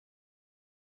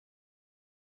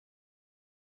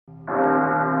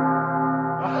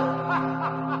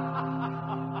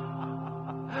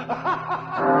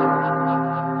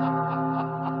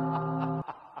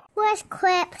Where's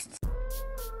Clips?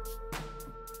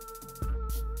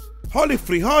 Holy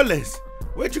frijoles!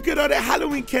 Where'd you get all that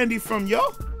Halloween candy from, yo?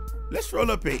 Let's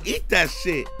roll up and eat that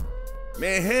shit.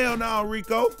 Man, hell no,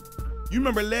 Rico. You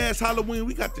remember last Halloween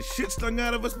we got the shit stung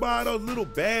out of us by those little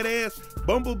badass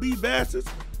bumblebee bastards?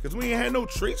 Cause we ain't had no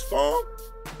treats for them?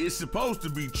 It's supposed to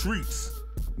be treats,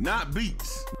 not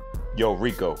beats. Yo,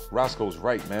 Rico, Roscoe's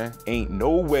right, man. Ain't no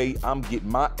way I'm getting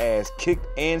my ass kicked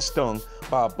and stung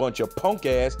by a bunch of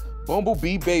punk-ass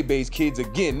bumblebee babies kids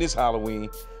again this Halloween.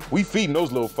 We feeding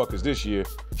those little fuckers this year.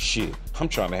 Shit, I'm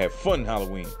trying to have fun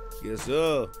Halloween. Yes,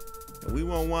 sir. And we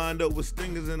won't wind up with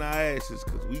stingers in our asses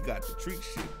because we got the treat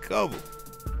shit covered.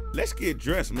 Let's get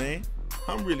dressed, man.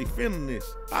 I'm really feeling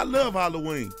this. I love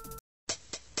Halloween.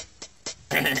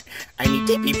 I need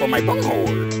TP for my bunghole.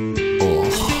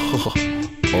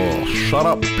 Oh, shut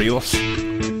up, Bills.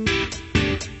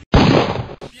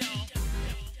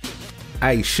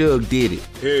 Hey, Suge did it.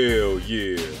 Hell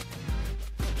yeah.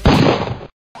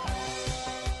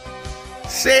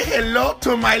 Say hello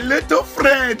to my little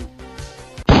friend.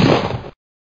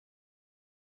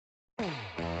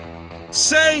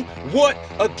 Say what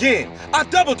again? I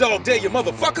double dog dare you,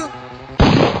 motherfucker.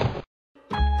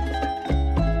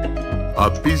 Our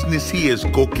business here is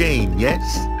cocaine, yes?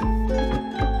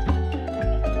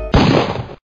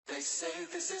 They say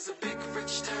this is a big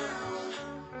rich town.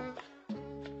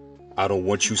 I don't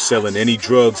want you selling any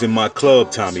drugs in my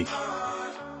club, Tommy.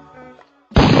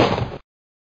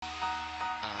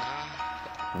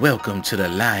 Welcome to the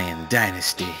Lion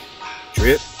Dynasty.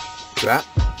 Drip, drop,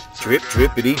 drip,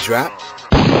 drippity drop.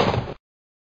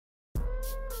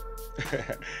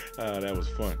 That was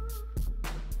fun.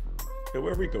 Hey,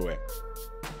 where Rico at?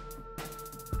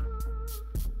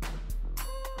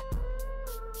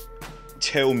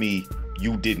 Tell me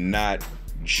you did not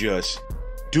just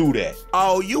do that.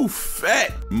 Oh, you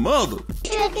fat mother.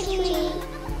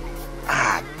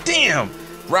 Ah, damn!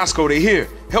 Roscoe, they here.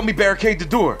 Help me barricade the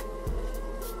door.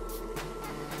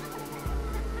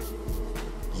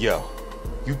 Yo,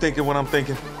 you thinking what I'm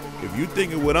thinking? If you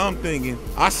thinking what I'm thinking,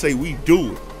 I say we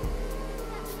do it.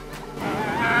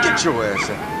 Get your ass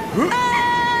out. Phew.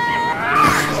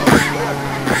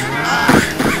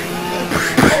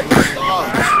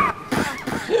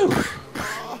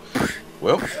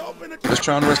 Well, let's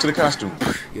try on the rest of the costumes.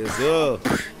 Yes, sir.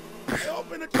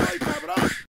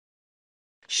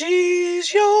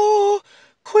 She's your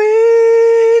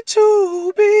queen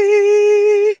to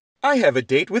be. I have a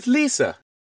date with Lisa.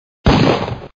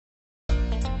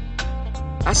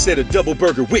 I said a double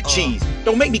burger with cheese.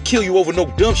 Don't make me kill you over no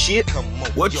dumb shit.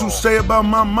 What you say about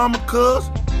my mama, cuz?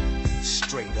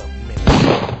 Straight up,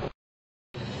 man.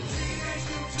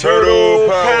 Turtle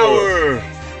power.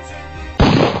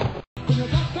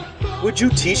 Would you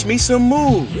teach me some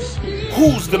moves?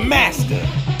 Who's the master?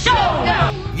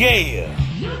 Yeah.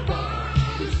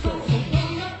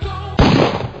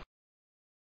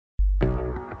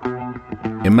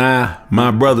 Am I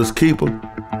my brother's keeper?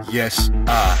 Yes,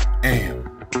 I am.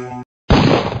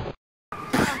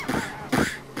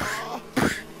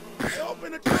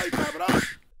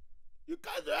 You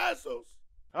guys are assholes.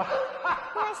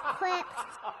 Where's Clips?